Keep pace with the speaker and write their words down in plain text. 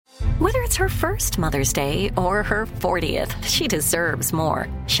Whether it's her first Mother's Day or her 40th, she deserves more.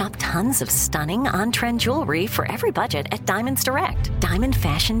 Shop tons of stunning on-trend jewelry for every budget at Diamonds Direct. Diamond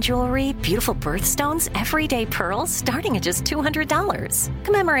fashion jewelry, beautiful birthstones, everyday pearls starting at just $200.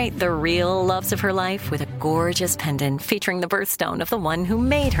 Commemorate the real loves of her life with a gorgeous pendant featuring the birthstone of the one who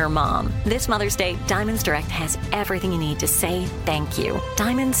made her mom. This Mother's Day, Diamonds Direct has everything you need to say thank you.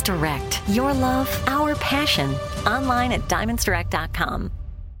 Diamonds Direct. Your love, our passion. Online at diamondsdirect.com.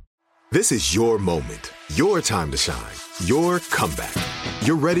 This is your moment, your time to shine, your comeback.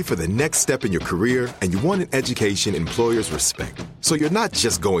 You're ready for the next step in your career, and you want an education employers respect. So you're not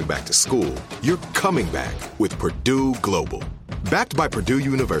just going back to school, you're coming back with Purdue Global. Backed by Purdue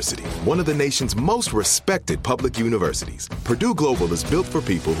University, one of the nation's most respected public universities, Purdue Global is built for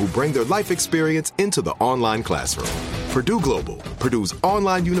people who bring their life experience into the online classroom. Purdue Global, Purdue's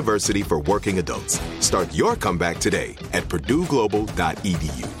online university for working adults. Start your comeback today at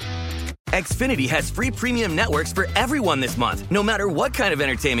purdueglobal.edu. Xfinity has free premium networks for everyone this month, no matter what kind of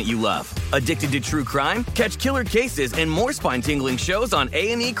entertainment you love. Addicted to true crime? Catch killer cases and more spine-tingling shows on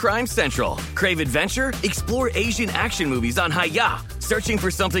A&E Crime Central. Crave adventure? Explore Asian action movies on Hayya. Searching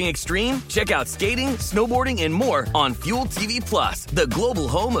for something extreme? Check out skating, snowboarding, and more on Fuel TV Plus, the global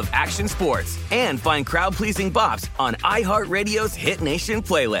home of action sports. And find crowd-pleasing bops on iHeartRadio's Hit Nation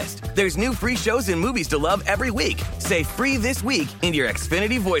playlist. There's new free shows and movies to love every week. Say free this week in your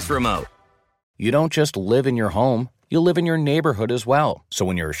Xfinity voice remote. You don't just live in your home, you live in your neighborhood as well. So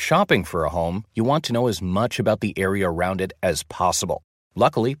when you're shopping for a home, you want to know as much about the area around it as possible.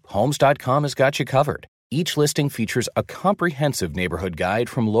 Luckily, Homes.com has got you covered. Each listing features a comprehensive neighborhood guide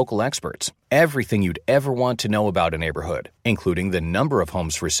from local experts. Everything you'd ever want to know about a neighborhood, including the number of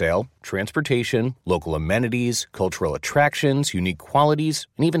homes for sale, transportation, local amenities, cultural attractions, unique qualities,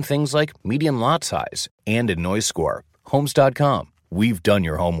 and even things like median lot size and a noise score. Homes.com. We've done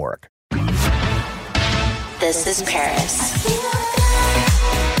your homework. This is Paris.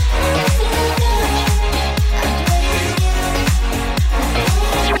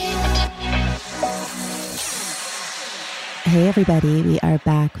 Hey everybody, we are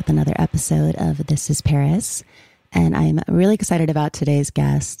back with another episode of This is Paris, and I'm really excited about today's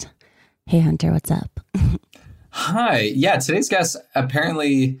guest. Hey Hunter, what's up? Hi. Yeah, today's guest,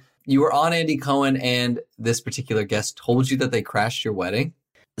 apparently you were on Andy Cohen and this particular guest told you that they crashed your wedding.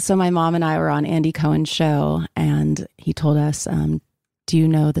 So my mom and I were on Andy Cohen's show, and he told us, do you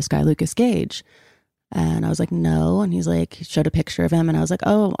know this guy, Lucas Gage? And I was like, no. And he's like, he showed a picture of him. And I was like,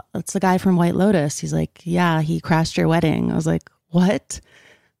 oh, that's the guy from White Lotus. He's like, yeah, he crashed your wedding. I was like, what?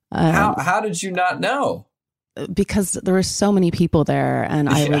 How did you not know? Because there were so many people there. And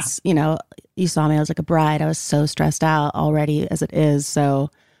I was, you saw me, I was like a bride. I was so stressed out already as it is.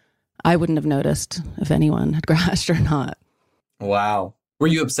 So I wouldn't have noticed if anyone had crashed or not. Wow. Were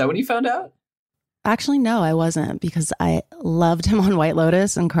you upset when you found out? Actually, no, I wasn't, because I loved him on White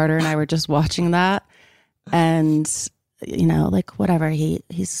Lotus, and Carter and I were just watching that. And, whatever, he's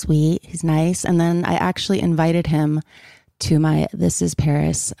sweet, he's nice. And then I actually invited him to my This is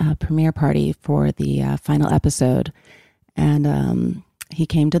Paris premiere party for the final episode. And he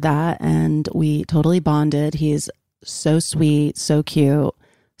came to that, and we totally bonded. He's so sweet, so cute,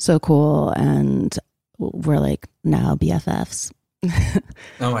 so cool. And we're like now BFFs.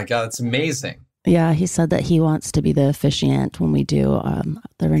 Oh my God, it's amazing. Yeah, he said that he wants to be the officiant when we do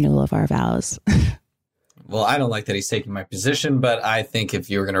the renewal of our vows. Well, I don't like that he's taking my position, but I think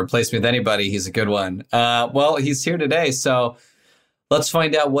if you were going to replace me with anybody, he's a good one. Well, he's here today, so let's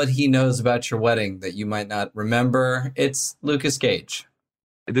find out what he knows about your wedding that you might not remember. It's Lucas Gage.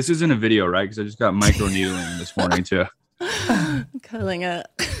 This isn't a video, right? Because I just got microneedling this morning, too. Cuddling it.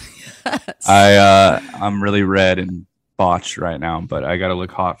 Yes. I'm really red and botched right now, but I gotta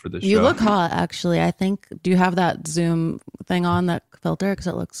look hot for this show. You look hot, actually. I think. Do you have that Zoom thing on, that filter? Because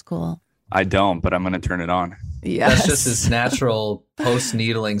it looks cool. I don't, but I'm gonna turn it on. Yeah, that's just his natural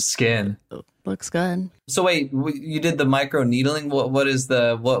post-needling skin. Looks good. So wait, you did the micro needling? What is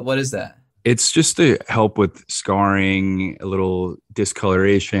that? It's just to help with scarring, a little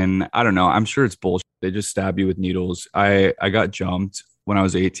discoloration. I don't know. I'm sure it's bullshit. They just stab you with needles. I got jumped when I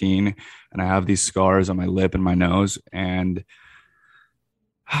was 18, and I have these scars on my lip and my nose, and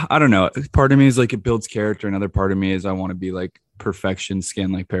I don't know. Part of me is like it builds character. Another part of me is I want to be like perfection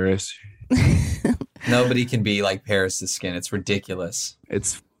skin like Paris. Nobody can be like Paris's skin. It's ridiculous.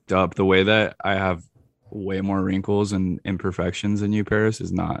 It's up. The way that I have way more wrinkles and imperfections than you, Paris,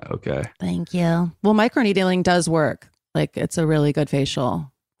 is not okay. Thank you. Well, microneedling does work. Like, it's a really good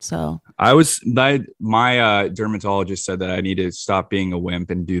facial. So my dermatologist said that I need to stop being a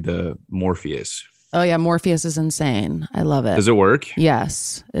wimp and do the Morpheus Oh yeah, Morpheus is insane. I love it. Does it work?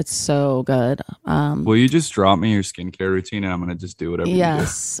 Yes, it's so good. Will you just drop me your skincare routine and I'm gonna just do whatever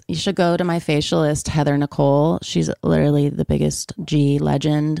yes, you should go to my facialist, Heather Nicole. She's literally the biggest G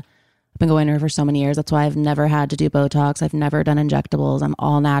legend. I've been going to her for so many years. That's why I've never had to do Botox. I've never done injectables. I'm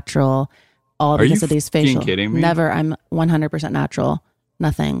all natural. All because of these facial. Kidding me? Never. I'm 100% natural.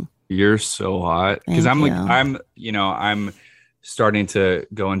 Nothing. You're so hot. Because Thank you. I'm starting to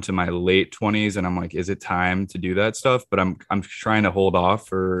go into my late 20s and I'm like, is it time to do that stuff? But I'm trying to hold off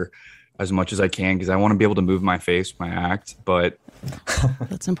for as much as I can because I want to be able to move my face, my act, but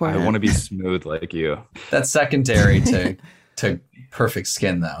that's important. I want to be smooth like you. That's secondary to perfect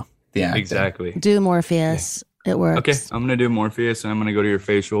skin though. Yeah, exactly. Do Morpheus. It works. Okay, I'm gonna do Morpheus and I'm gonna go to your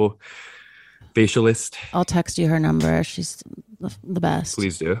facialist. I'll text you her number. She's the best.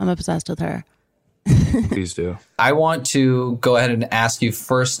 Please do. I'm obsessed with her. Please do. I want to go ahead and ask you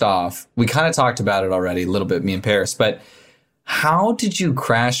first off, we kind of talked about it already a little bit, me and Paris, but how did you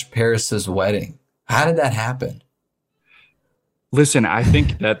crash Paris's wedding? How did that happen? Listen, I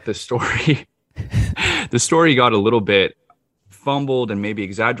think that the story got a little bit fumbled and maybe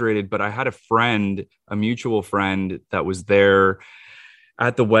exaggerated, but I had a mutual friend that was there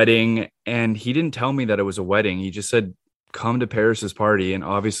at the wedding and he didn't tell me that it was a wedding. He just said, come to Paris's party. And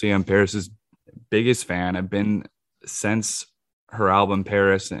obviously I'm Paris's biggest fan. I've been since her album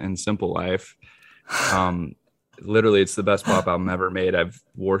Paris and Simple Life. Literally, it's the best pop album ever made. I've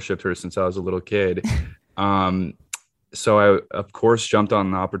worshipped her since I was a little kid. So I, of course, jumped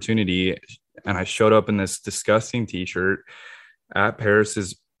on the opportunity and I showed up in this disgusting t-shirt at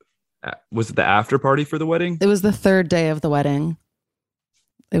Paris's. Was it the after party for the wedding? It was the third day of the wedding.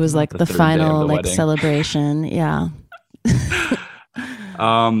 It was like the final celebration. Yeah.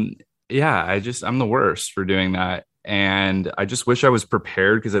 Yeah, I'm the worst for doing that. And I just wish I was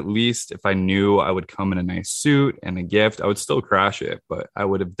prepared because at least if I knew I would come in a nice suit and a gift, I would still crash it, but I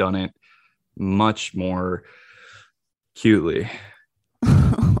would have done it much more cutely.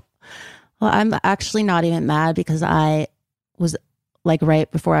 Well, I'm actually not even mad because I was like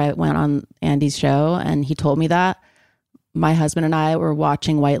right before I went on Andy's show and he told me that. My husband and I were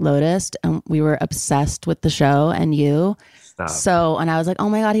watching White Lotus and we were obsessed with the show and you. Stop. So, and I was like, oh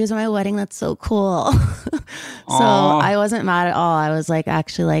my God, he was at my wedding. That's so cool. So I wasn't mad at all. I was like,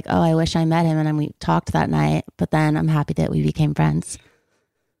 actually like, oh, I wish I met him. And then we talked that night, but then I'm happy that we became friends.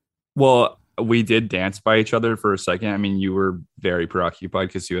 Well, we did dance by each other for a second. I mean, you were very preoccupied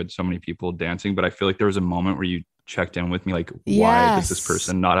because you had so many people dancing, but I feel like there was a moment where you checked in with me, like, why does this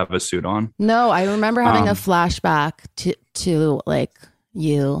person not have a suit on? No, I remember having a flashback to like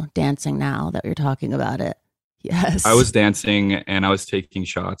you dancing now that you're talking about it. Yes. I was dancing and I was taking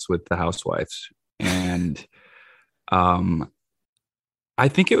shots with the housewives. And I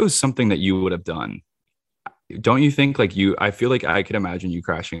think it was something that you would have done. Don't you think? Like I feel like I could imagine you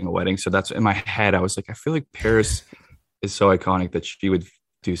crashing a wedding. So that's in my head. I was like, I feel like Paris is so iconic that she would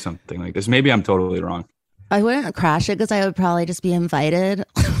do something like this. Maybe I'm totally wrong. I wouldn't crash it because I would probably just be invited.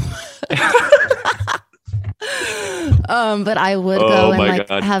 But I would go and like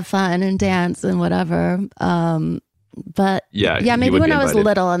have fun and dance and whatever. But yeah, maybe when I was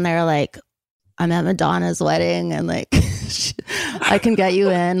little and they're like, I'm at Madonna's wedding and like I can get you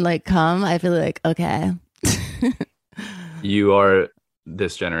in, like come. I feel like okay. You are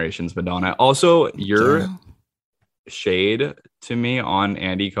this generation's Madonna. Also, your shade to me on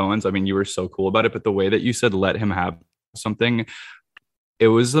Andy Cohen's, I mean, you were so cool about it, but the way that you said let him have something, it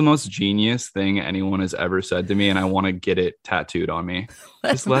was the most genius thing anyone has ever said to me, and I want to get it tattooed on me.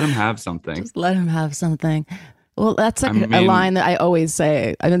 Just let him have something. Just let him have something. Well, that's a line that I always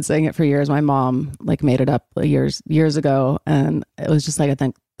say. I've been saying it for years. My mom like made it up years ago, and it was just like, I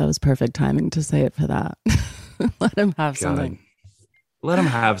think that was perfect timing to say it for that. Let him have something. Let him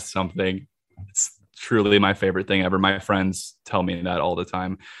have something. It's truly my favorite thing ever. My friends tell me that all the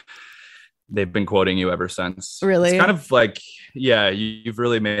time. They've been quoting you ever since. Really? It's kind of like, yeah, you've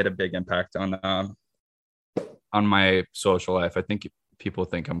really made a big impact on my social life. I think people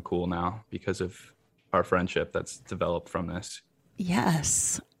think I'm cool now because of our friendship that's developed from this.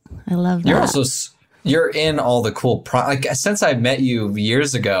 Yes. I love that. You're in all the cool like since I met you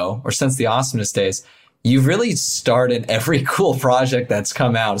years ago or since the Awesomeness days, you've really started every cool project that's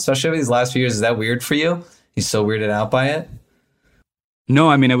come out, especially over these last few years. Is that weird for you? You so weirded out by it?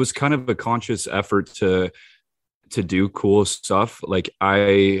 No, I mean, it was kind of a conscious effort to do cool stuff. Like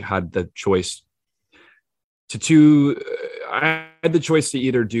I had the choice I had the choice to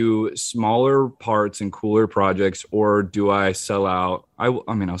either do smaller parts and cooler projects, or do I sell out? I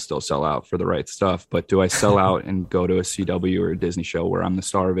mean, I'll still sell out for the right stuff, but do I sell out and go to a CW or a Disney show where I'm the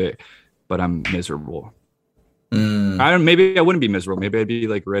star of it? but I'm miserable. Maybe I wouldn't be miserable. Maybe I'd be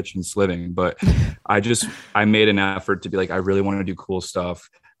like rich and living, but I made an effort to be like, I really want to do cool stuff.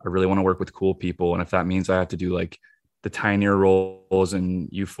 I really want to work with cool people. And if that means I have to do like the tinier roles in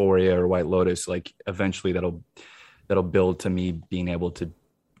Euphoria or White Lotus, like eventually that'll build to me being able to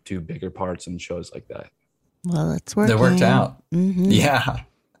do bigger parts in shows like that. Well, it's working. They worked out. Mm-hmm. Yeah.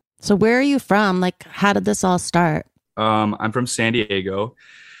 So where are you from? Like, how did this all start? I'm from San Diego.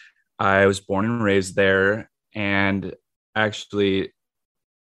 I was born and raised there. And actually,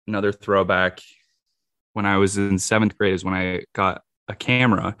 another throwback, when I was in 7th grade is when I got a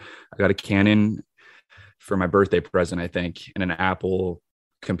camera. I got a Canon for my birthday present, I think, and an Apple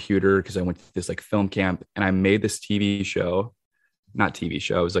computer because I went to this like film camp, and I made this TV show. Not TV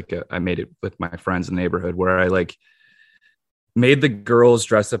show. It was like I made it with my friends in the neighborhood where I like made the girls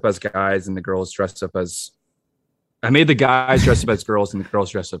dress up as guys and the girls dressed up as I made the guys dress up as girls and the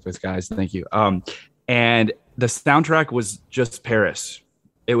girls dress up as guys. Thank you. And the soundtrack was just Paris.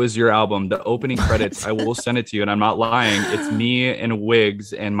 It was your album. The opening credits, I will send it to you, and I'm not lying. It's me in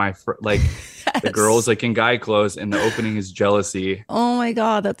wigs and my the girls like in guy clothes, and the opening is Jealousy. Oh my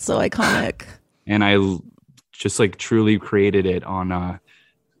God, that's so iconic. And I just like truly created it on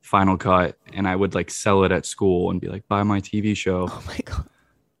Final Cut, and I would like sell it at school and be like, buy my TV show. Oh my God.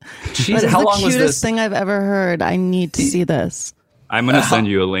 Jeez, how long was this? Cutest thing I've ever heard. I need to see this. I'm going to send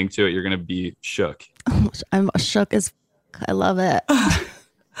you a link to it. You're going to be shook. I'm shook as I love it.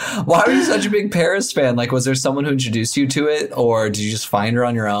 Why were you such a big Paris fan? Like, was there someone who introduced you to it, or did you just find her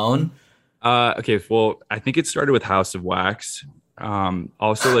on your own? Okay, well, I think it started with House of Wax.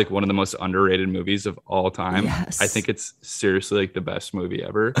 Also, like one of the most underrated movies of all time. Yes. I think it's seriously like the best movie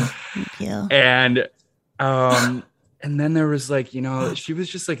ever. Thank you. And then there was like, she was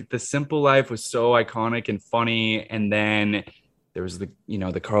just like, The Simple Life was so iconic and funny. And then there was the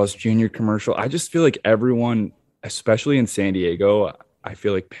Carl's Jr. commercial. I just feel like everyone, especially in San Diego, I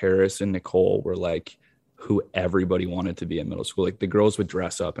feel like Paris and Nicole were like who everybody wanted to be in middle school. Like the girls would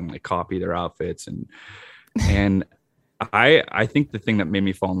dress up and like copy their outfits. And I think the thing that made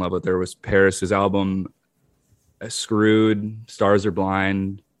me fall in love with her was Paris's album, Screwed, Stars Are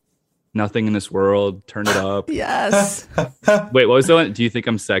Blind, Nothing in This World, Turn It Up. Yes. Wait, what was the one? Do You Think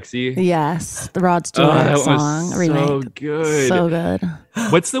I'm Sexy? Yes. The Rod Stewart song remake. So good. So good.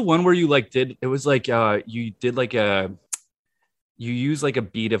 What's the one where you like did, it was like, you did like you use like a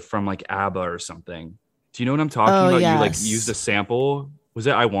beat from like ABBA or something. Do you know what I'm talking about? Yes. You like used a sample. Was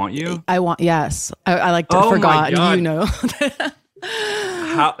it I Want You? Yes. I like to forgot. You know.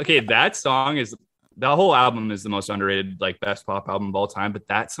 Okay, that song is, the whole album is the most underrated, like best pop album of all time. But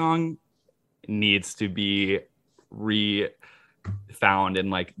that song needs to be refound,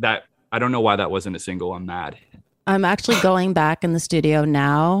 and like that. I don't know why that wasn't a single. I'm mad. I'm actually going back in the studio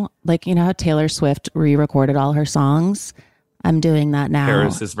now. Like, you know how Taylor Swift re-recorded all her songs? I'm doing that now.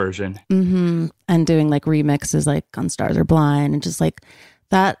 Paris's version. Mm-hmm. And doing like remixes like on Stars Are Blind, and just like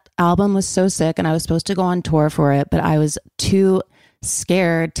that album was so sick, and I was supposed to go on tour for it, but I was too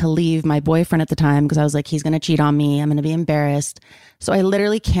scared to leave my boyfriend at the time because I was like, he's going to cheat on me. I'm going to be embarrassed. So I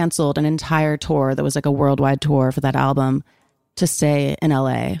literally canceled an entire tour that was like a worldwide tour for that album to stay in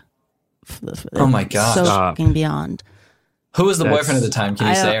LA. Oh my gosh. So fucking beyond. Who was the boyfriend at the time? Can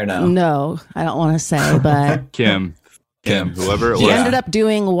you say or no? No, I don't want to say, but Kim, whoever it was. He ended up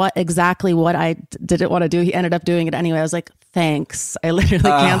doing what I didn't want to do. He ended up doing it anyway. I was like, thanks. I literally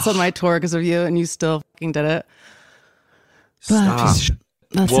canceled my tour because of you, and you still fucking did it. Stop.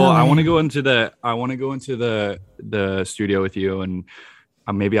 That's well, LA. I want to go into the studio with you, and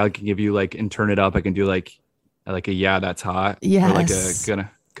maybe I can give you like, and turn it up. I can do like a yeah, that's hot. Yes. Or like a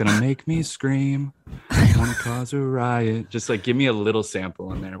gonna make me scream. I want to cause a riot. Just like give me a little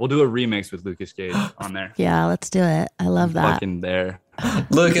sample in there. We'll do a remix with Lucas Gage on there. Yeah, let's do it. I love that. Fucking there.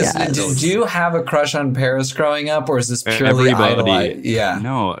 Lucas, do you have a crush on Paris growing up, or is this purely idol? Yeah.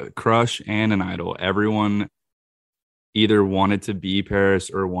 No, crush and an idol. Everyone either wanted to be Paris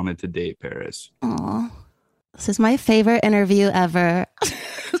or wanted to date Paris. Aw. This is my favorite interview ever.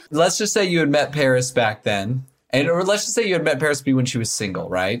 Let's just say you had met Paris back then. Or let's just say you had met Paris B when she was single,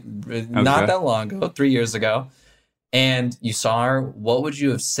 right? Okay. Not that long ago, 3 years ago. And you saw her. What would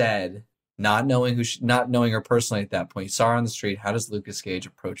you have said, not knowing her personally at that point? You saw her on the street. How does Lucas Gage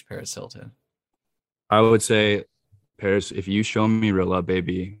approach Paris Hilton? I would say, Paris, if you show me real love,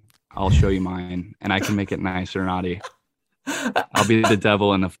 baby, I'll show you mine. And I can make it nice or naughty. I'll be the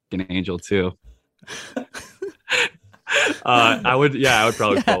devil and the fucking angel too. I would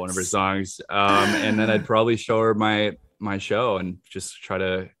probably play one of her songs. And then I'd probably show her my show and just try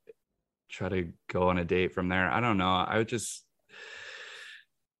to go on a date from there. I don't know.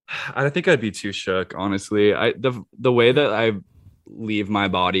 I think I'd be too shook, honestly. The way that I leave my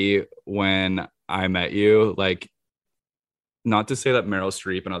body when I met you, like, not to say that Meryl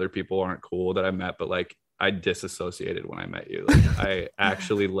Streep and other people aren't cool that I met, but like I disassociated when I met you. Like I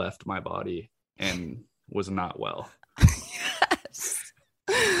actually left my body and was not well. Yes.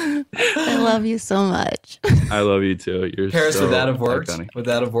 I love you so much. I love you too. You're Paris, so would that have worked? iconic. Would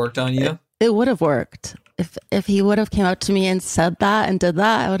that have worked on you? It would have worked. If he would have came up to me and said that and did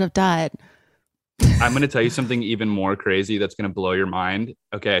that, I would have died. I'm going to tell you something even more crazy that's going to blow your mind.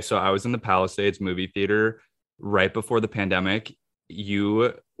 Okay, so I was in the Palisades movie theater right before the pandemic.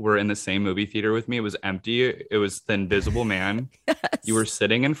 You were in the same movie theater with me. It was empty. It was The Invisible Man. Yes. You were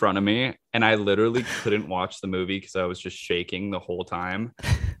sitting in front of me, and I literally couldn't watch the movie because I was just shaking the whole time.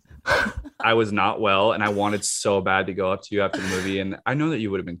 I was not well, and I wanted so bad to go up to you after the movie. And I know that you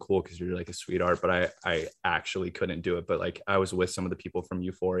would have been cool because you're like a sweetheart, but I actually couldn't do it. But like I was with some of the people from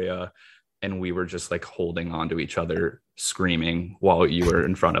Euphoria, and we were just like holding on to each other, screaming while you were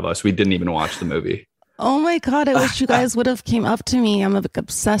in front of us. We didn't even watch the movie. Oh my God, I wish you guys would have came up to me. I'm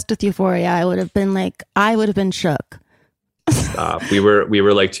obsessed with Euphoria. I would have been shook. Stop. We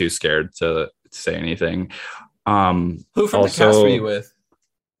were like too scared to say anything. Who from the cast were you with?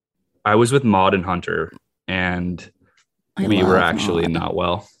 I was with Maud and Hunter, and we were actually Maud. not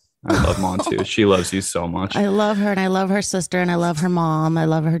well. I love Maud too. She loves you so much. I love her, and I love her sister, and I love her mom. I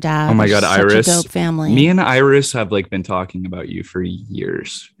love her dad. Oh my God, They're such Iris. a dope family. Me and Iris have like been talking about you for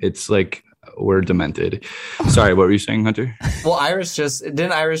years. It's like we're demented. Sorry, what were you saying, Hunter? Well, Iris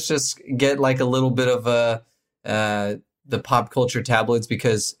just get like a little bit of the pop culture tabloids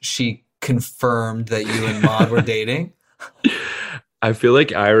because she confirmed that you and Maud were dating? I feel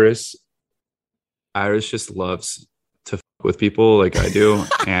like Iris just loves to f with people like I do,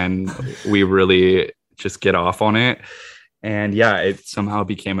 and we really just get off on it. And yeah, it somehow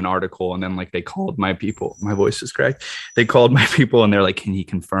became an article, and then like they called my people. My voice is cracked. They called my people, and they're like, "Can you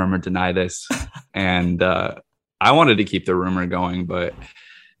confirm or deny this?" And I wanted to keep the rumor going, but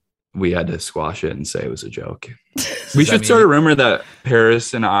we had to squash it and say it was a joke. We should start a rumor that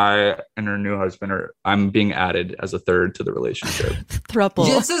Paris and I and her new husband I'm being added as a third to the relationship. Throuple.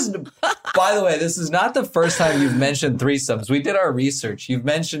 By the way, this is not the first time you've mentioned threesomes. We did our research. You've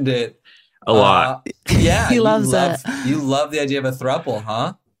mentioned it A lot. Yeah. He loves it. You love the idea of a throuple,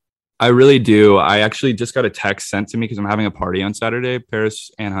 huh? I really do. I actually just got a text sent to me because I'm having a party on Saturday.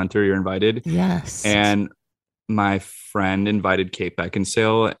 Paris and Hunter, you're invited. Yes. And my friend invited Kate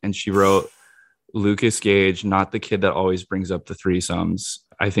Beckinsale, and she wrote, Lucas Gage, not the kid that always brings up the threesomes.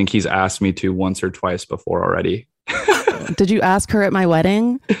 I think he's asked me to once or twice before already. Did you ask her at my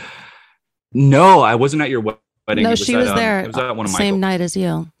wedding? No, I wasn't at your wedding. No, she was there. It was at one of same night as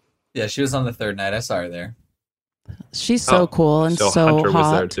you. Yeah, she was on the third night. I saw her there. She's so cool and so Hunter was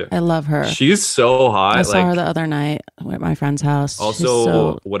there hot. too. I love her. She's so hot. I saw her the other night at my friend's house.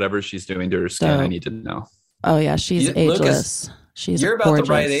 Also, whatever she's doing to her skin, I need to know. Oh yeah, she's ageless. Lucas, she's you're about gorgeous.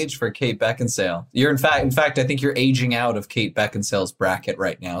 the right age for Kate Beckinsale. You're in fact, I think you're aging out of Kate Beckinsale's bracket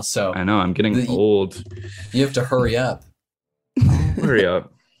right now. So I know I'm getting old. You have to hurry up. Hurry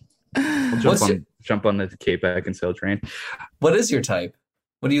up! I'll jump on the Kate Beckinsale train. What is your type?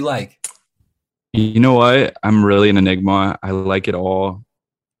 What do you like? You know what? I'm really an enigma. I like it all.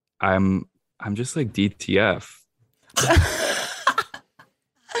 I'm just like DTF.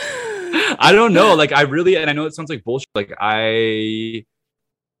 I don't know. Like I really, and I know it sounds like bullshit. Like I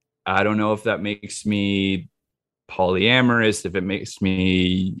don't know if that makes me polyamorous, if it makes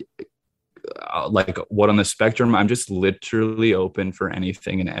me like what on the spectrum. I'm just literally open for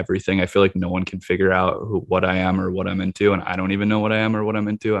anything and everything. I feel like no one can figure out what I am or what I'm into, and I don't even know what I am or what I'm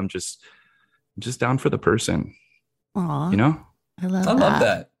into. I'm just down for the person. Aw, you know? I love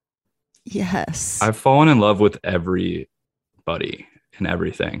that. Yes. I've fallen in love with everybody and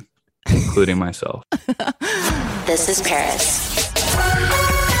everything, including myself. This is Paris.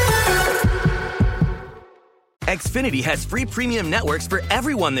 Xfinity has free premium networks for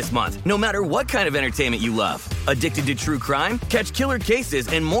everyone this month, no matter what kind of entertainment you love. Addicted to true crime? Catch killer cases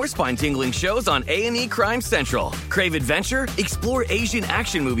and more spine-tingling shows on A&E Crime Central. Crave adventure? Explore Asian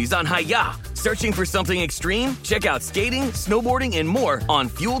action movies on Hi-Ya. Searching for something extreme? Check out skating, snowboarding, and more on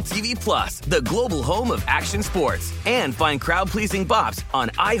Fuel TV Plus, the global home of action sports. And find crowd-pleasing bops on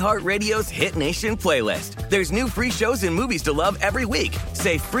iHeartRadio's Hit Nation playlist. There's new free shows and movies to love every week.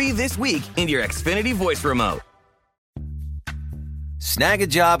 Say free this week in your Xfinity voice remote. Snag a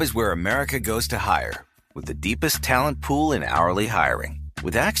Job is where America goes to hire, with the deepest talent pool in hourly hiring.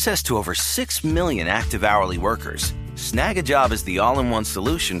 With access to over 6 million active hourly workers, Snag a Job is the all-in-one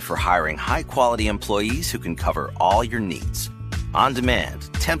solution for hiring high-quality employees who can cover all your needs. On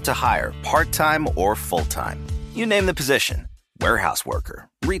demand, temp to hire, part-time or full-time. You name the position. Warehouse worker,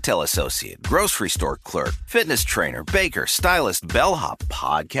 retail associate, grocery store clerk, fitness trainer, baker, stylist, bellhop,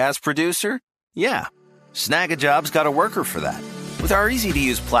 podcast producer. Yeah, Snag-a-Job's got a worker for that. With our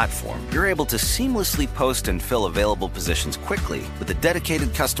easy-to-use platform, you're able to seamlessly post and fill available positions quickly with a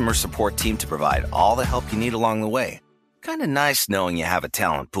dedicated customer support team to provide all the help you need along the way. Kind of nice knowing you have a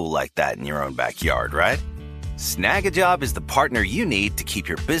talent pool like that in your own backyard, right? Snag-a-Job is the partner you need to keep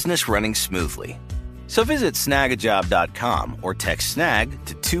your business running smoothly. So visit snagajob.com or text snag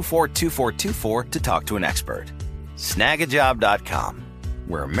to 242424 to talk to an expert. Snagajob.com,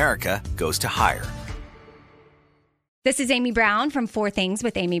 where America goes to hire. This is Amy Brown from 4 Things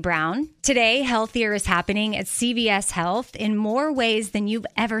with Amy Brown. Today, healthier is happening at CVS Health in more ways than you've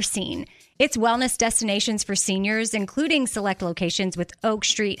ever seen. It's wellness destinations for seniors, including select locations with Oak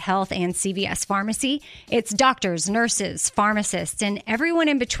Street Health and CVS Pharmacy. It's doctors, nurses, pharmacists, and everyone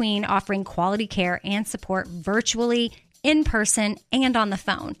in between offering quality care and support virtually, in person, and on the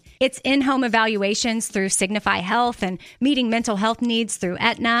phone. It's in-home evaluations through Signify Health and meeting mental health needs through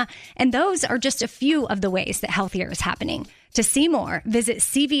Aetna. And those are just a few of the ways that healthier is happening. To see more, visit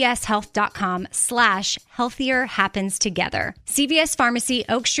cvshealth.com/healthier happens together. CVS Pharmacy,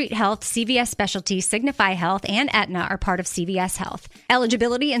 Oak Street Health, CVS Specialty, Signify Health, and Aetna are part of CVS Health.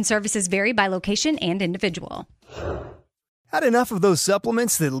 Eligibility and services vary by location and individual. Had enough of those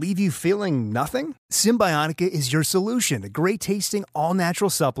supplements that leave you feeling nothing? Symbiotica is your solution to great-tasting, all-natural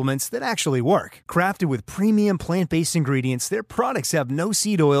supplements that actually work. Crafted with premium plant-based ingredients, their products have no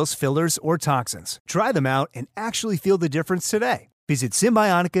seed oils, fillers, or toxins. Try them out and actually feel the difference today. Visit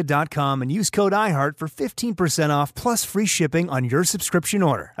Symbiotica.com and use code IHEART for 15% off plus free shipping on your subscription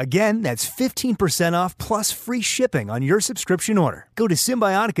order. Again, that's 15% off plus free shipping on your subscription order. Go to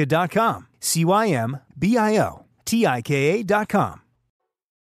Symbiotica.com, CYMBIOTIKA.com.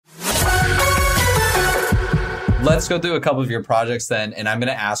 Let's go through a couple of your projects then, and I'm going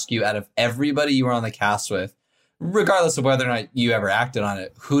to ask you, out of everybody you were on the cast with, regardless of whether or not you ever acted on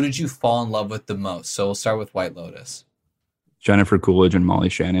it, who did you fall in love with the most? So we'll start with White Lotus. Jennifer Coolidge and Molly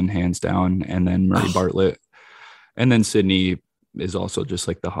Shannon, hands down, and then Murray Bartlett. And then Sydney is also just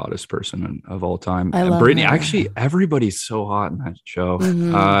like the hottest person of all time. I love Brittany, her. actually, everybody's so hot in that show.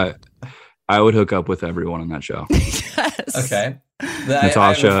 I would hook up with everyone on that show. Yes. Okay.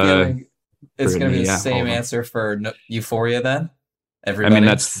 Natasha. It's going to be the Brittany, same all of answer for Euphoria then? I Everybody? mean,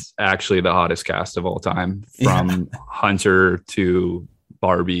 that's actually the hottest cast of all time, from Hunter to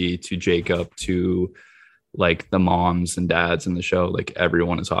Barbie to Jacob to like the moms and dads in the show. Like,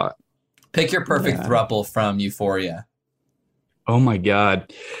 everyone is hot. Pick your perfect throuple from Euphoria. Oh my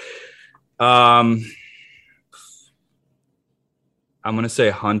God. I'm going to say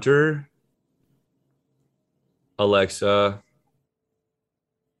Hunter, Alexa,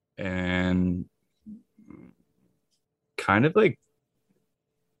 and kind of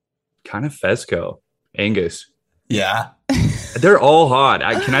Fesco, Angus. Yeah. They're all hot.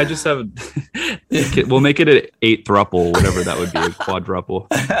 Can I just have we'll make it an 8 thruple, whatever that would be, a quadruple.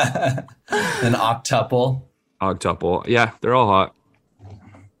 An octuple. Octuple. Yeah, they're all hot.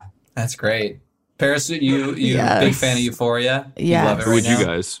 That's great. Paris, you Yes. big fan of Euphoria? You Yes. love it Who right would now? you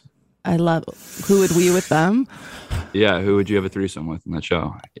guys? I love. Who would we with them? Yeah, who would you have a threesome with in that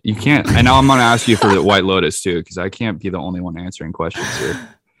show? You can't. I know I'm going to ask you for the White Lotus too, because I can't be the only one answering questions here.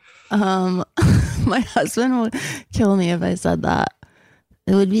 My husband would kill me if I said that.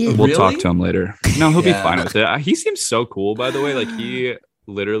 It would be. We'll Really? talk to him later. No, he'll be Yeah. fine with it. He seems so cool, by the way. Like, he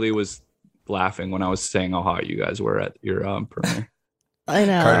literally was laughing when I was saying how hot you guys were at your premiere. I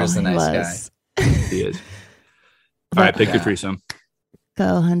know. Carter's a he nice was. He is. All right, pick Yeah. your threesome.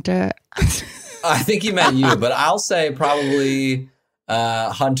 Go, Hunter. I think he meant you, but I'll say probably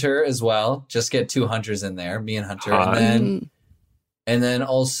Hunter as well. Just get 2 Hunters in there, me and Hunter, Hot. and then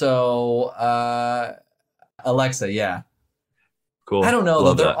also Alexa. Yeah, Cool. I don't know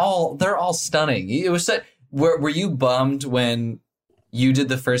Love though. that. They're all stunning. It was were you bummed when you did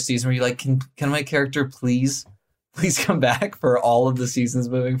the first season? Were you like, can my character please come back for all of the seasons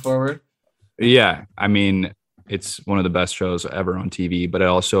moving forward? Yeah, I mean, it's one of the best shows ever on TV, but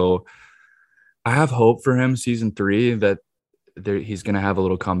I have hope for him season 3 that he's going to have a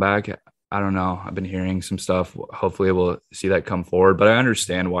little comeback. I don't know. I've been hearing some stuff. Hopefully we'll see that come forward, but I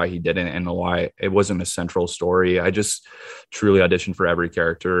understand why he didn't and why it wasn't a central story. I just truly auditioned for every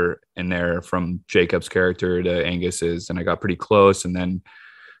character in there, from Jacob's character to Angus's, and I got pretty close. And then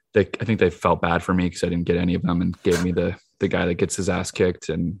I think they felt bad for me because I didn't get any of them and gave me the guy that gets his ass kicked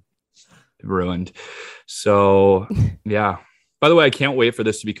and ruined. So yeah. By the way, I can't wait for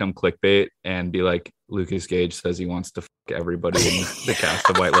this to become clickbait and be like Lucas Gage says he wants to fuck everybody in the cast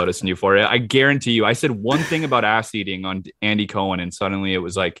of White Lotus and Euphoria. I guarantee you, I said one thing about ass eating on Andy Cohen, and suddenly it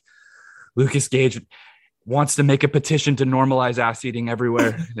was like Lucas Gage wants to make a petition to normalize ass eating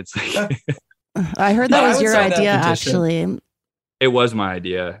everywhere. It's like I heard that was your idea, actually. It was my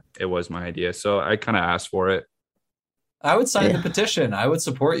idea. So I kind of asked for it. I would sign the petition. I would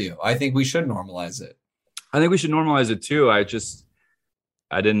support you. I think we should normalize it. I think we should normalize it too.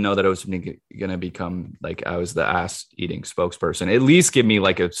 I didn't know that it was going to become like I was the ass eating spokesperson. At least give me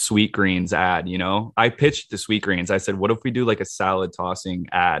like a Sweet Greens ad, you know? I pitched the Sweet Greens. I said, what if we do like a salad tossing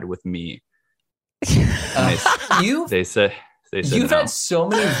ad with me? They said you've had so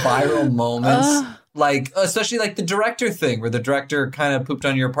many viral moments, like especially like the director thing where the director kind of pooped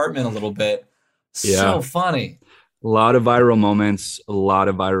on your apartment a little bit. So funny. A lot of viral moments, a lot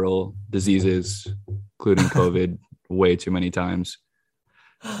of viral diseases, including COVID, way too many times.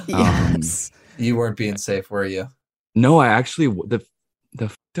 Yes. You weren't being safe, were you? No, I actually, the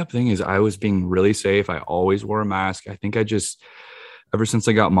fucked up thing is I was being really safe. I always wore a mask. I think ever since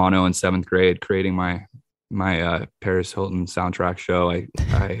I got mono in 7th grade, creating my Paris Hilton soundtrack show,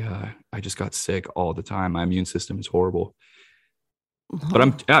 I just got sick all the time. My immune system is horrible.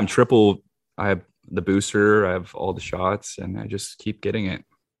 But I'm triple. I have the booster. I have all the shots, and I just keep getting it.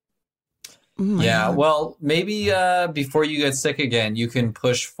 God. Well, maybe before you get sick again, you can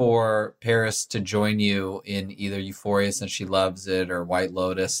push for Paris to join you in either Euphoria since she loves it or White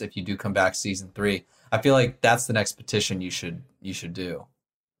Lotus if you do come back season 3. I feel like that's the next petition you should do.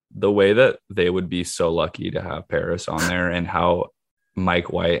 The way that they would be so lucky to have Paris on there, and how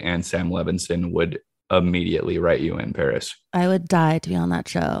Mike White and Sam Levinson would immediately write you in, Paris. I would die to be on that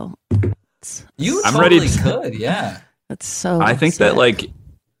show. I'm totally could, yeah. That's so I think sick. that like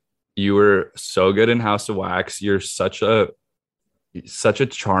you were so good in House of Wax. You're such a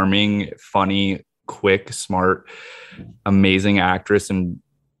charming, funny, quick, smart, amazing actress and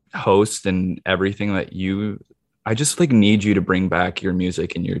host and everything that I just like need you to bring back your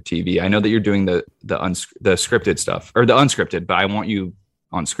music and your TV. I know that you're doing the scripted stuff or the unscripted, but I want you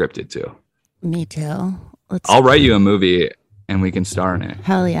on scripted too. Me too. I'll write you a movie and we can star in it.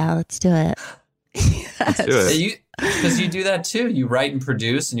 Hell yeah, let's do it. Let's do it. Because you do that too. You write and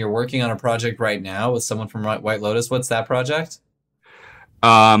produce, and you're working on a project right now with someone from White Lotus. What's that project?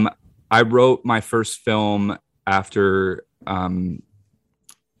 I wrote my first film after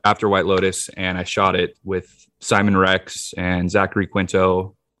White Lotus, and I shot it with Simon Rex and Zachary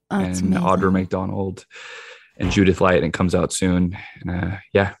Quinto and amazing. Audra McDonald and Judith Light, and it comes out soon. I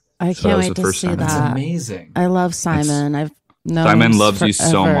can't wait to see that. That's amazing. I love Simon. I've known Simon him loves forever. you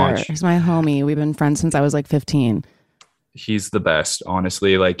so much. He's my homie. We've been friends since I was like 15. He's the best,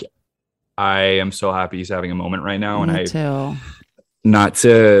 honestly. Like, I am so happy he's having a moment right now. Me too. Not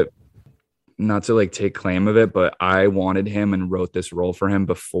to like take claim of it, but I wanted him and wrote this role for him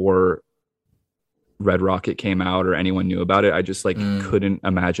before Red Rocket came out or anyone knew about it. I just like couldn't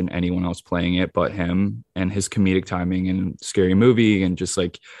imagine anyone else playing it but him, and his comedic timing and Scary Movie and just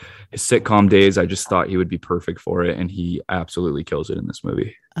like his sitcom days. I just thought he would be perfect for it, and he absolutely kills it in this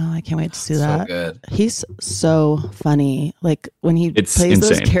movie. Oh, I can't wait to see that. So good. He's so funny. Like when he It's plays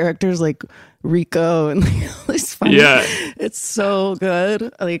insane. those characters like Rico and like all these funny. Yeah. It's so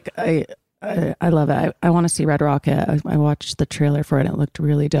good. Like I love it. I want to see Red Rocket. I watched the trailer for it. It looked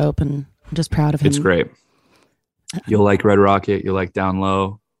really dope, and I'm just proud of him. It's great. You'll like Red Rocket. You'll like Down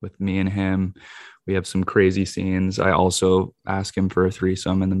Low with me and him. We have some crazy scenes. I also ask him for a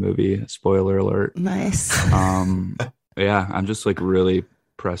threesome in the movie. Spoiler alert. Nice. Yeah, I'm just like really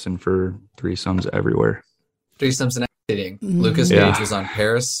pressing for threesomes everywhere. Threesomes and acting. Lucas Gage was on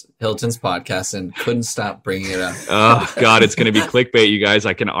Paris Hilton's podcast and couldn't stop bringing it up. Oh God, it's gonna be clickbait, you guys.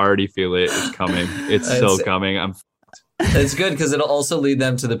 I can already feel it. It's coming. It's so coming. It's good because it'll also lead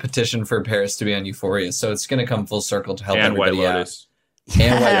them to the petition for Paris to be on Euphoria. So it's going to come full circle to help everybody White out. Lotus.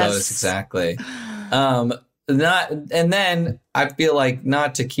 And White Lotus, exactly. And then I feel like,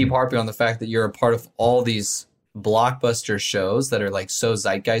 not to keep harping on the fact that you're a part of all these blockbuster shows that are like so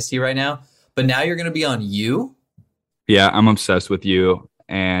zeitgeisty right now, but now you're going to be on You. Yeah, I'm obsessed with You,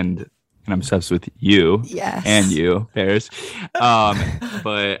 and I'm obsessed with you. Yes. And you, Paris.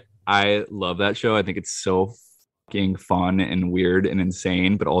 But I love that show. I think it's so fun and weird and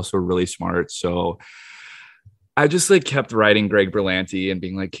insane, but also really smart. So I just like kept writing Greg Berlanti and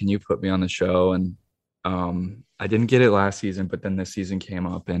being like, can you put me on the show? And I didn't get it last season, but then this season came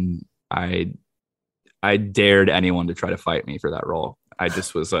up, and I dared anyone to try to fight me for that role. I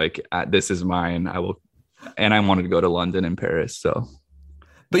just was like, this is mine. I will. And I wanted to go to London and Paris. So,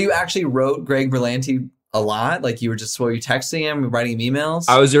 but you actually wrote Greg Berlanti a lot? Like you were just, what, were you texting him, writing him emails?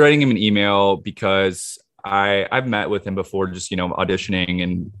 I was writing him an email because I've met with him before, just, auditioning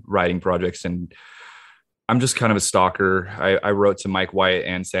and writing projects, and I'm just kind of a stalker. I wrote to Mike White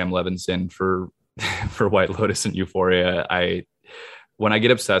and Sam Levinson for White Lotus and Euphoria. When I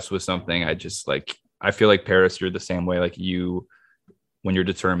get obsessed with something, I feel like, Paris, you're the same way. Like when you're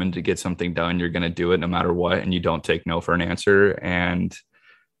determined to get something done, you're going to do it no matter what. And you don't take no for an answer. And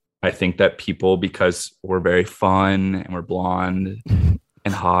I think that people, because we're very fun and we're blonde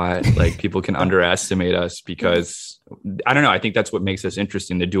and hot, like people can underestimate us because I don't know. I think that's what makes us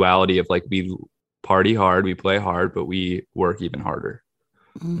interesting. The duality of like, we party hard, we play hard, but we work even harder.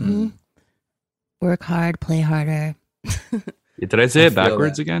 Mm-hmm. Work hard, play harder. Did I say it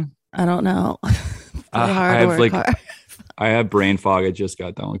backwards again? I don't know. Play hard, work hard. I have brain fog. I just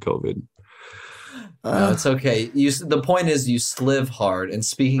got done with COVID. No, it's okay. The point is you sliv hard. And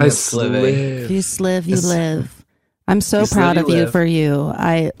speaking of sliving, if you sliv, you live. I'm so proud of you for you.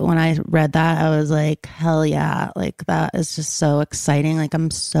 When I read that, I was like, hell yeah. Like that is just so exciting. Like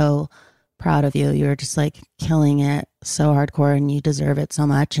I'm so proud of you. You're just like killing it so hardcore and you deserve it so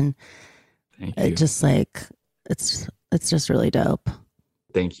much. And it just like, it's just really dope.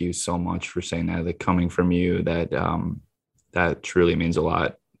 Thank you so much for saying that. Like coming from you, that truly means a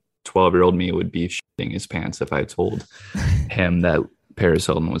lot. 12-year-old me would be shitting his pants if I told him that Paris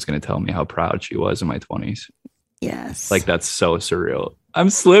Hilton was going to tell me how proud she was in my 20s. Yes. Like that's so surreal.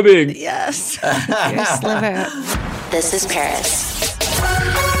 I'm slipping. Yes. You're a sliver. This is Paris.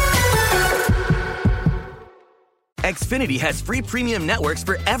 Xfinity has free premium networks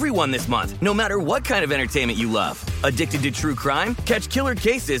for everyone this month, no matter what kind of entertainment you love. Addicted to true crime? Catch killer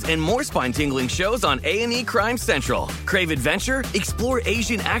cases and more spine-tingling shows on A&E Crime Central. Crave adventure? Explore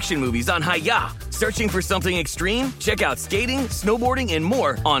Asian action movies on Hi-YAH. Searching for something extreme? Check out skating, snowboarding, and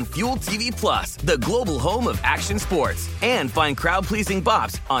more on Fuel TV Plus, the global home of action sports. And find crowd-pleasing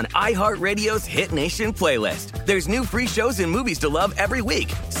bops on iHeartRadio's Hit Nation playlist. There's new free shows and movies to love every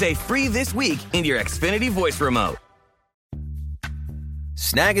week. Say free this week in your Xfinity voice remote.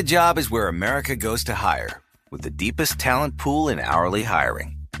 Snag a Job is where America goes to hire, with the deepest talent pool in hourly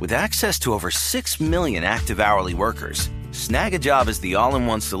hiring. With access to over 6 million active hourly workers, Snag a Job is the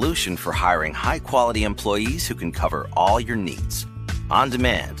all-in-one solution for hiring high-quality employees who can cover all your needs. On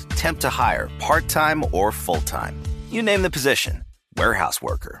demand, temp to hire, part-time or full-time. You name the position. Warehouse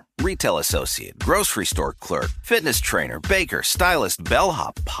worker, retail associate, grocery store clerk, fitness trainer, baker, stylist,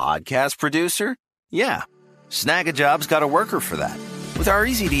 bellhop, podcast producer. Yeah, Snag a Job's got a worker for that. With our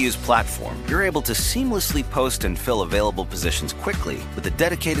easy-to-use platform, you're able to seamlessly post and fill available positions quickly with a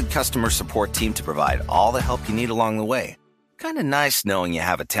dedicated customer support team to provide all the help you need along the way. Kind of nice knowing you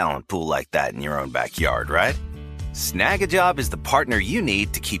have a talent pool like that in your own backyard, right? Snag a Job is the partner you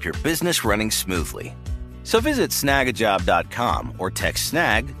need to keep your business running smoothly. So visit snagajob.com or text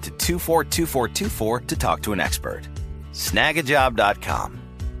snag to 242424 to talk to an expert. Snagajob.com,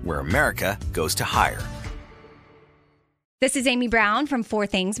 where America goes to hire. This is Amy Brown from 4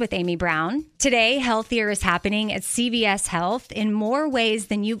 Things with Amy Brown. Today, healthier is happening at CVS Health in more ways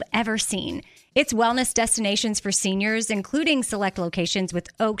than you've ever seen. It's wellness destinations for seniors, including select locations with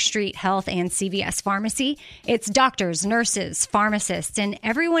Oak Street Health and CVS Pharmacy. It's doctors, nurses, pharmacists, and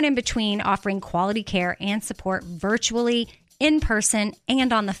everyone in between offering quality care and support virtually, in person,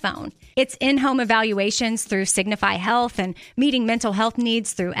 and on the phone. It's in-home evaluations through Signify Health and meeting mental health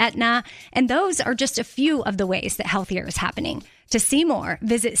needs through Aetna. And those are just a few of the ways that healthier is happening. To see more,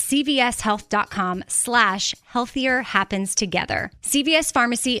 visit cvshealth.com/healthier happens together. CVS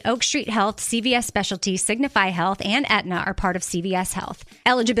Pharmacy, Oak Street Health, CVS Specialty, Signify Health, and Aetna are part of CVS Health.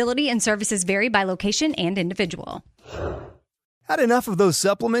 Eligibility and services vary by location and individual. Had enough of those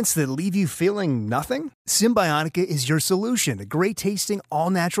supplements that leave you feeling nothing? Symbiotica is your solution to great-tasting,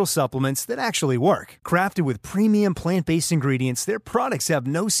 all-natural supplements that actually work. Crafted with premium plant-based ingredients, their products have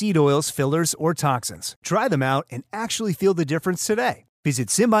no seed oils, fillers, or toxins. Try them out and actually feel the difference today. Visit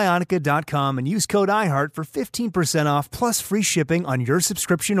Symbiotica.com and use code IHEART for 15% off plus free shipping on your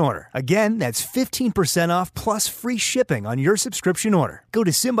subscription order. Again, that's 15% off plus free shipping on your subscription order. Go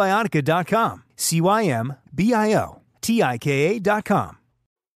to Symbiotica.com, CYMBIOTIKA.com.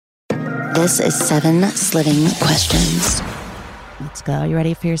 This is 7 Sliving Questions. Let's go. You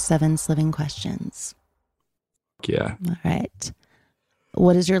ready for your 7 Sliving Questions? Yeah. All right.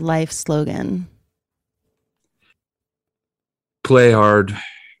 What is your life slogan? Play hard,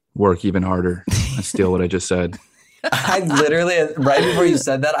 work even harder. I steal what I just said. I literally, right before you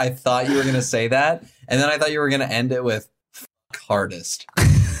said that, I thought you were going to say that. And then I thought you were going to end it with hardest.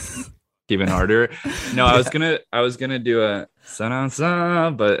 even harder. No, I was gonna do a sa,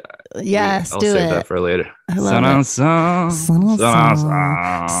 but Yes, I'll do save it. that for later. I love it.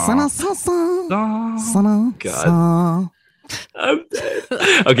 God, I'm dead.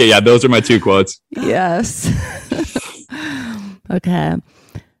 Okay, yeah, those are my 2 quotes. Yes. Okay.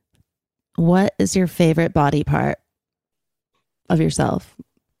 What is your favorite body part of yourself?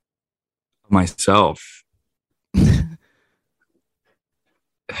 Myself.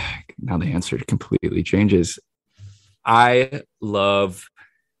 Now the answer completely changes. I love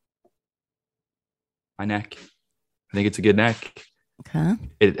my neck. I think it's a good neck. Okay.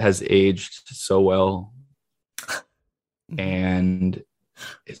 It has aged so well. And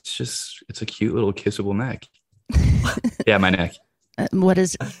it's a cute little kissable neck. Yeah, my neck. What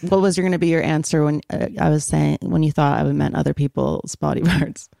was going to be your answer when I was saying, when you thought I meant other people's body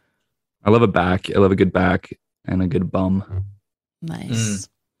parts? I love a back. I love a good back and a good bum. Nice.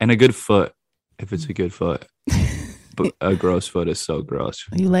 And a good foot, if it's a good foot. But a gross foot is so gross.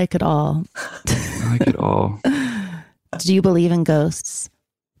 You like it all. I like it all. Do you believe in ghosts?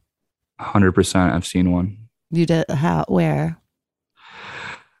 100%. I've seen one. You did? How? Where?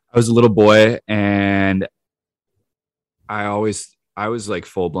 I was a little boy and I was like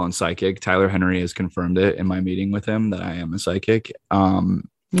full blown psychic. Tyler Henry has confirmed it in my meeting with him that I am a psychic.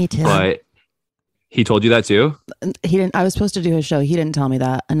 Me too. But he told you that too? He didn't. I was supposed to do his show. He didn't tell me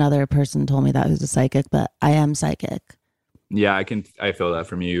that. Another person told me that, who's a psychic, but I am psychic. Yeah, I feel that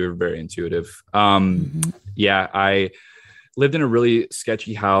from you. You're very intuitive. Yeah, I lived in a really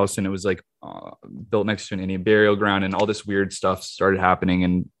sketchy house and it was like built next to an Indian burial ground and all this weird stuff started happening.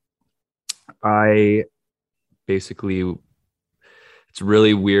 And I basically, it's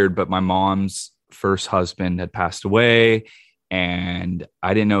really weird, but my mom's first husband had passed away and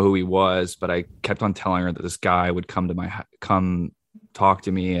I didn't know who he was, but I kept on telling her that this guy would come talk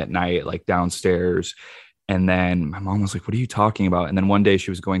to me at night, like downstairs. And then my mom was like, what are you talking about? And then one day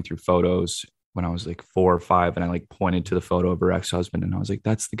she was going through photos when I was like 4 or 5 and I like pointed to the photo of her ex-husband and I was like,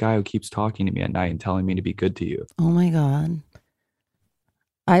 that's the guy who keeps talking to me at night and telling me to be good to you. Oh my God.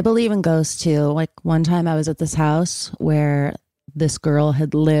 I believe in ghosts too. Like one time I was at this house where this girl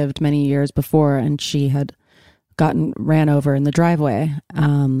had lived many years before and she had gotten ran over in the driveway.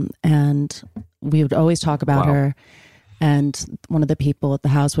 And we would always talk about her. And one of the people at the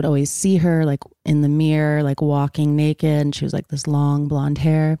house would always see her like in the mirror, like walking naked. And she was like this long blonde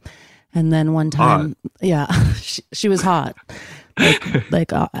hair. And then one time, she was hot,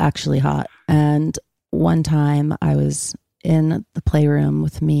 like actually hot. And one time I was in the playroom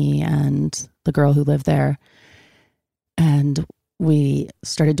with me and the girl who lived there. And we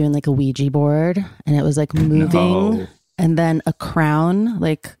started doing like a Ouija board and it was like moving. No. And then a crown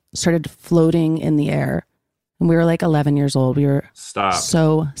like started floating in the air. And we were like 11 years old. We were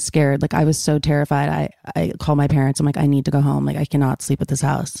so scared. Like I was so terrified. I called my parents. I'm like, I need to go home. Like I cannot sleep at this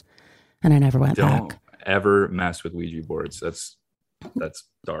house. And I never went back. Don't ever mess with Ouija boards. That's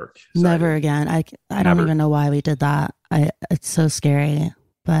dark. Never again. I don't even know why we did that. It's so scary,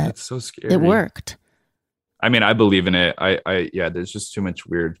 but it's so scary. It worked. I mean, I believe in it. Yeah, there's just too much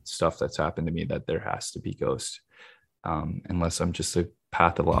weird stuff that's happened to me that there has to be ghosts. Unless I'm just a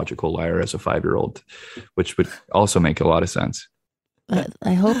pathological liar as a 5-year-old, which would also make a lot of sense. But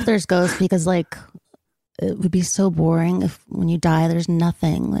I hope there's ghosts because like it would be so boring if when you die there's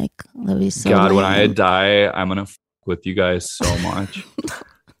nothing. Like that would be so God, lame. when I die, I'm gonna with you guys so much.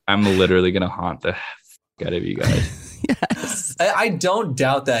 I'm literally gonna haunt the out of you guys. Yes. I don't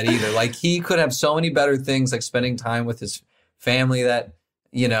doubt that either. Like he could have so many better things, like spending time with his family that,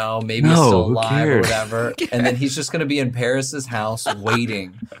 you know, maybe is still alive or whatever. And then he's just going to be in Paris's house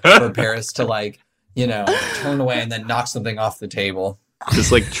waiting for Paris to like, you know, turn away and then knock something off the table.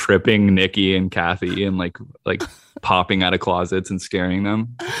 Just like tripping Nikki and Kathy and like popping out of closets and scaring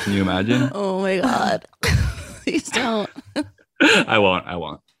them. Can you imagine? Oh my God. Please don't. I won't.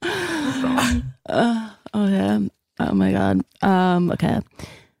 Okay. Oh my God. Okay.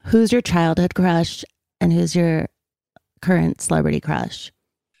 Who's your childhood crush and who's your current celebrity crush?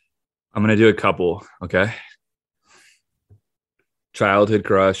 I'm going to do a couple. Okay. Childhood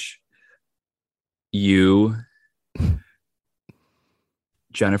crush. You.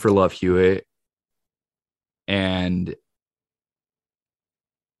 Jennifer Love Hewitt. And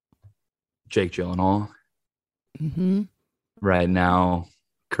Jake Gyllenhaal. Mm-hmm. Right now,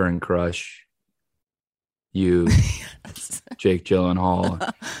 current crush. You, yes. Jake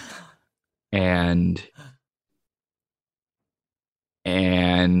Gyllenhaal, and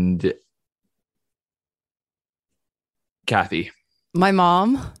Kathy. My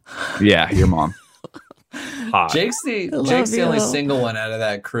mom? Yeah, your mom. Hot. Jake's the only single one out of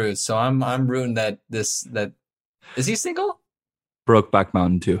that crew, so I'm rooting that is he single? Brokeback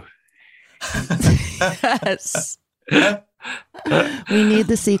Mountain too. Yes. We need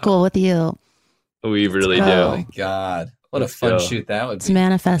the sequel with you. We really do. Oh my God. What a fun shoot that would be. Let's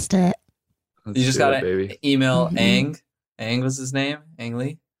manifest it. You just got to email Ang. Ang was his name? Ang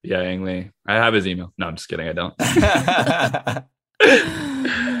Lee? Yeah, Ang Lee. I have his email. No, I'm just kidding. I don't.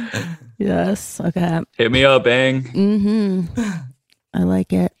 Yes. Okay. Hit me up, Ang. Mm-hmm. I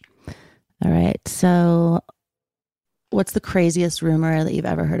like it. All right. So what's the craziest rumor that you've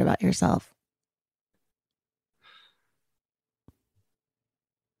ever heard about yourself?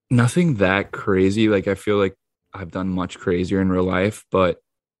 Nothing that crazy. Like, I feel like I've done much crazier in real life, but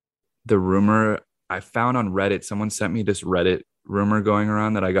the rumor I found on Reddit, someone sent me this Reddit rumor going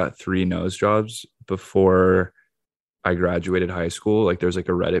around that I got 3 nose jobs before I graduated high school. Like, there's like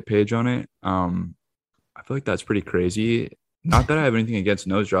a Reddit page on it. I feel like that's pretty crazy. Not that I have anything against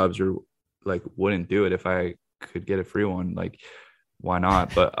nose jobs or like wouldn't do it if I could get a free one. Like, why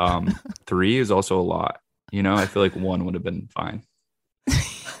not? But 3 is also a lot. You know, I feel like 1 would have been fine.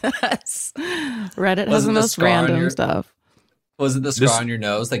 Yes. Reddit has the most random stuff. Was it the scar on your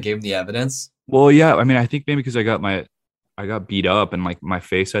nose that gave him the evidence? Well, yeah. I mean, I think maybe because I got beat up and like my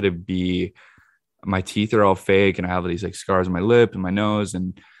face had to be, my teeth are all fake and I have these like scars on my lip and my nose,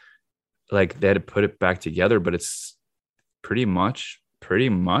 and like they had to put it back together, but it's pretty much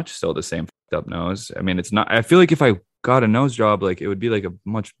still the same fucked up nose. I mean, it's not, I feel like if I got a nose job, like it would be like a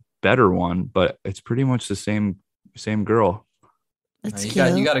much better one, but it's pretty much the same girl. That's you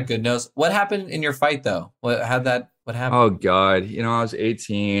cute. got a good nose. What happened in your fight though? What happened? Oh God. You know, I was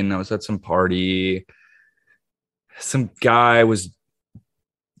 18. I was at some party. Some guy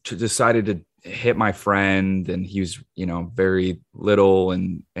decided to hit my friend, and he was, you know, very little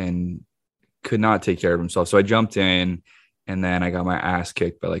and could not take care of himself. So I jumped in, and then I got my ass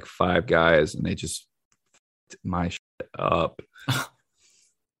kicked by like 5 guys, and they just f***ed my shit up.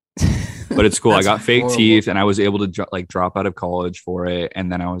 But it's cool. I got fake teeth, and I was able to drop out of college for it.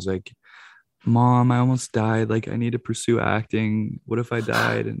 And then I was like, Mom, I almost died. Like, I need to pursue acting. What if I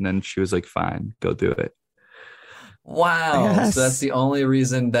died? And then she was like, fine, go do it. Wow. Yes. So that's the only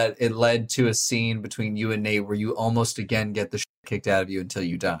reason that it led to a scene between you and Nate where you almost again get the shit kicked out of you until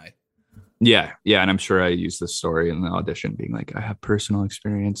you die. Yeah. Yeah. And I'm sure I used this story in the audition being like, I have personal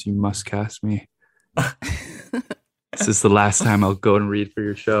experience. You must cast me. This is the last time I'll go and read for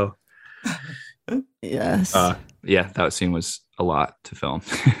your show. Yes. Yeah, that scene was a lot to film.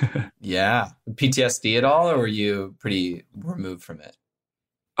 Yeah. PTSD at all, or were you pretty removed from it?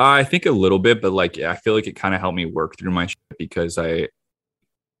 I think a little bit, but like, I feel like it kind of helped me work through my shit because I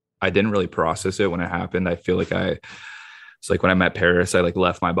didn't really process it when it happened. I feel like it's like when I met Paris, I like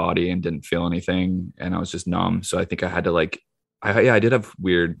left my body and didn't feel anything, and I was just numb. So I think I had to like, I did have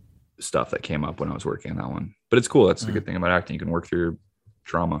weird stuff that came up when I was working on that one, but it's cool. That's the good thing about acting. You can work through your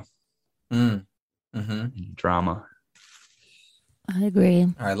trauma. Drama. I agree.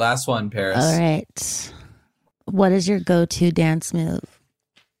 All right, last one, Paris. All right. What is your go-to dance move?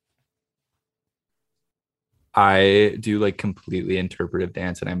 I do like completely interpretive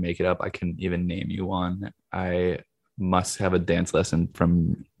dance and I make it up. I can even name you one. I must have a dance lesson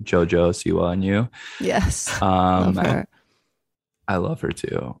from JoJo Siwa and you. Yes. Love her. I love her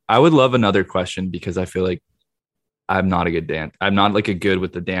too. I would love another question because I feel like I'm not a good dance. I'm not like a good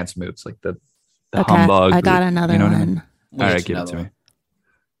with the dance moves, like the okay, humbug. I got another one. I mean? All right, give it to me.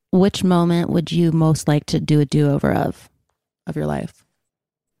 Which moment would you most like to do a do-over of your life?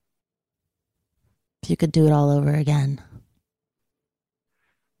 If you could do it all over again.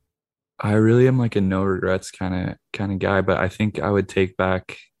 I really am like a no regrets kind of guy, but I think I would take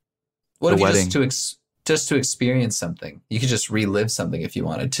back what the if wedding. Just to experience something? You could just relive something if you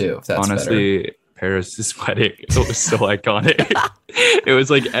wanted to. If that's honestly better. Paris' wedding, it was so iconic. It was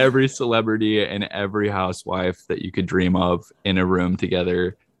like every celebrity and every housewife that you could dream of in a room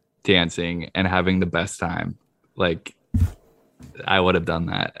together, dancing and having the best time. Like, I would have done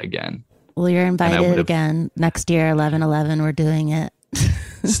that again. Well, you're invited again next year, 11/11. We're doing it.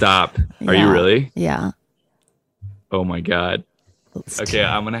 Stop. Are you really? Yeah. Oh my God. Okay,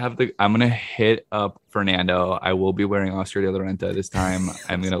 I'm gonna hit up Fernando. I will be wearing Austria de la Renta this time.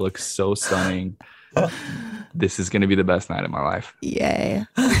 I'm gonna look so stunning. This is gonna be the best night of my life. Yay.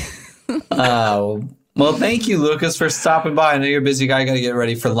 Well, thank you, Lucas, for stopping by. I know you're a busy guy. Got to get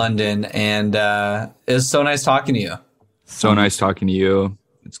ready for London, and it was so nice talking to you. So nice talking to you.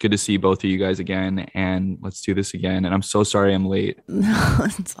 It's good to see both of you guys again, and let's do this again. And I'm so sorry I'm late. No,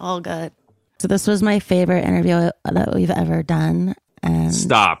 it's all good. So this was my favorite interview that we've ever done. And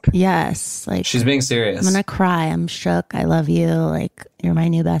Stop. Yes. Like, She's being serious. I'm going to cry. I'm shook. I love you. Like, you're my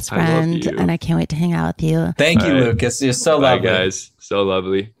new best friend. And I can't wait to hang out with you. Thank you, Lucas. You're so lovely. Bye, guys. So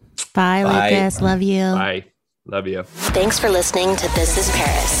lovely. Bye, Lucas. Love you. Bye. Love you. Thanks for listening to This is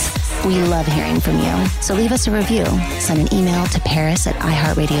Paris. We love hearing from you. So leave us a review. Send an email to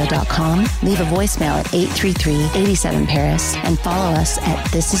paris@iheartradio.com. Leave a voicemail at 833-87-PARIS. And follow us at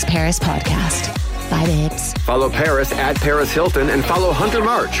This is Paris Podcast. Bye, babes. Follow Paris at Paris Hilton and follow Hunter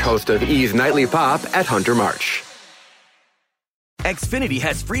March, host of E's Nightly Pop, at Hunter March. Xfinity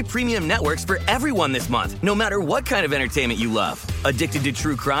has free premium networks for everyone this month, no matter what kind of entertainment you love. Addicted to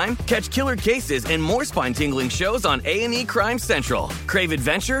true crime? Catch killer cases and more spine-tingling shows on A&E Crime Central. Crave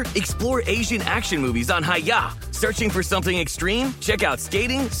adventure? Explore Asian action movies on Hi-Ya. Searching for something extreme? Check out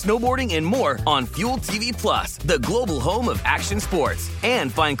skating, snowboarding, and more on Fuel TV Plus, the global home of action sports.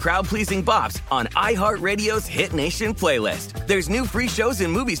 And find crowd-pleasing bops on iHeartRadio's Hit Nation playlist. There's new free shows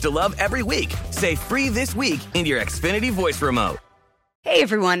and movies to love every week. Say free this week in your Xfinity voice remote. Hey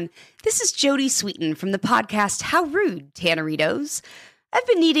everyone, this is Jodie Sweetin from the podcast How Rude, Tanneritos. I've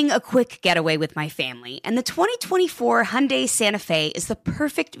been needing a quick getaway with my family, and the 2024 Hyundai Santa Fe is the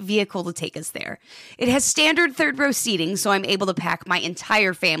perfect vehicle to take us there. It has standard third-row seating, so I'm able to pack my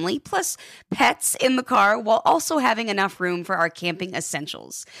entire family, plus pets, in the car, while also having enough room for our camping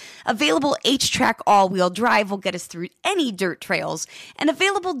essentials. Available H-Track all-wheel drive will get us through any dirt trails, and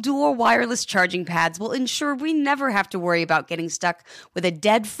available dual wireless charging pads will ensure we never have to worry about getting stuck with a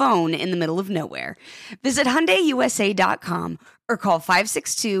dead phone in the middle of nowhere. Visit HyundaiUSA.com or call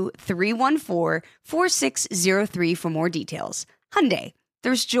 562-314-4603 for more details. Hyundai,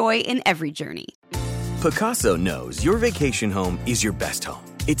 there's joy in every journey. Picasso knows your vacation home is your best home.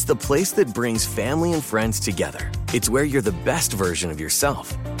 It's the place that brings family and friends together. It's where you're the best version of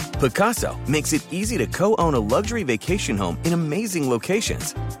yourself. Picasso makes it easy to co-own a luxury vacation home in amazing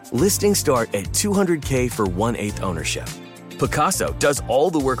locations. Listings start at $200K for 1/8 ownership. Picasso does all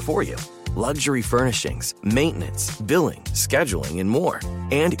the work for you. Luxury furnishings, maintenance, billing, scheduling, and more.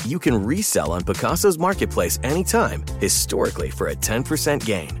 And you can resell on Picasso's marketplace anytime, historically for a 10%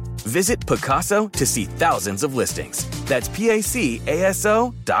 gain. Visit Picasso to see thousands of listings. That's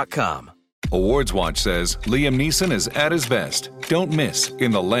PACASO.com. Awards Watch says Liam Neeson is at his best. Don't miss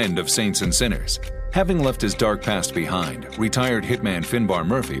In the Land of Saints and Sinners. Having left his dark past behind, retired hitman Finbar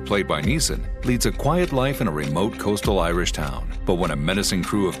Murphy, played by Neeson, leads a quiet life in a remote coastal Irish town. But when a menacing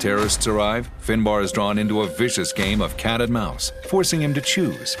crew of terrorists arrive, Finbar is drawn into a vicious game of cat and mouse, forcing him to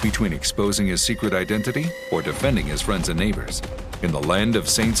choose between exposing his secret identity or defending his friends and neighbors. In the Land of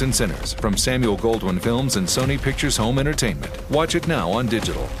Saints and Sinners, from Samuel Goldwyn Films and Sony Pictures Home Entertainment. Watch it now on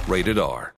digital. Rated R.